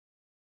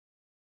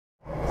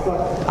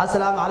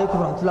Assalamu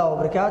alaikum warahmatullahi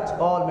wabarakatuh.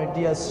 All my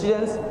dear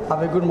students,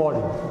 have a good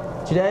morning.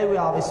 Today we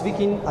are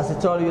speaking as I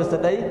told you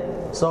yesterday.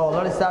 So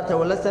let's start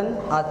our lesson.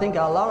 I think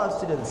a lot of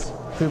students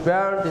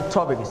prepare the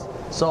topics.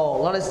 So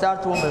let's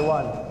start one by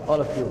one, all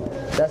of you.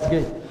 That's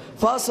great.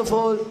 First of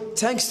all,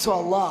 thanks to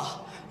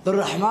Allah, the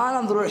Rahman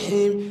and the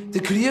Rahim, the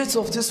creator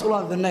of this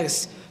world and the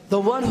next, the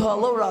one who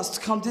allowed us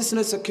to come this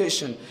next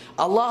occasion.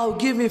 Allah who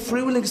gave me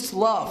free willings to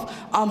love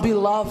and be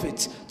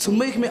loved, to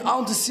make my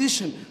own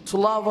decision to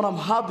love when I'm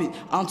happy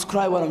and to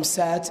cry when I'm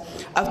sad.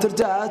 After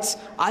that,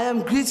 I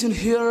am greeting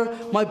here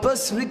my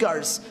best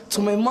regards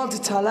to my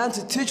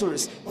multi-talented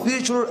teachers.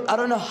 Teacher, I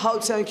don't know how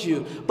to thank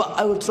you, but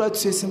I will try to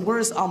say some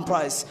words and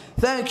praise.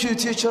 Thank you,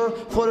 teacher,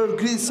 for your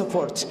great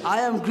support.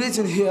 I am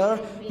greeting here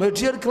my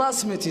dear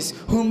classmates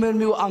who made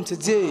me what I'm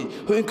today,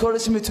 who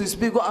encouraged me to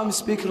speak what I'm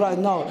speaking right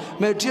now.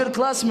 My dear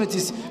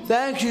classmates,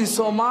 thank you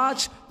so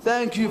much.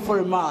 Thank you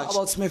very much.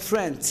 About my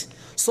friend,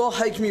 so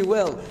hike me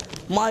well.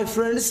 My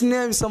friend's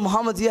name is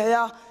Muhammad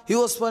Yahya. He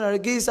was born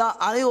in Giza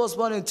and he was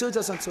born in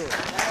 2002.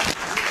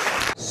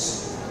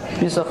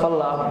 Peace of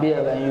Allah be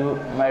upon you,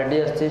 my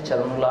dear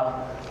teacher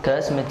Mullah,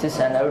 classmates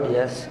and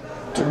audience.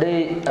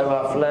 Today I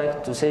would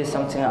like to say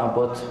something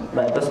about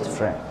my best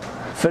friend.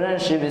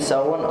 Friendship is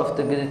one of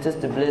the greatest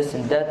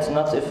blessings that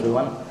not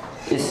everyone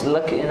is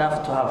lucky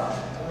enough to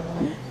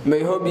have. My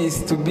hobby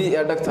is to be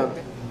a doctor.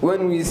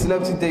 When we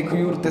sleep, to take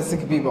cure the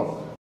sick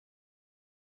people.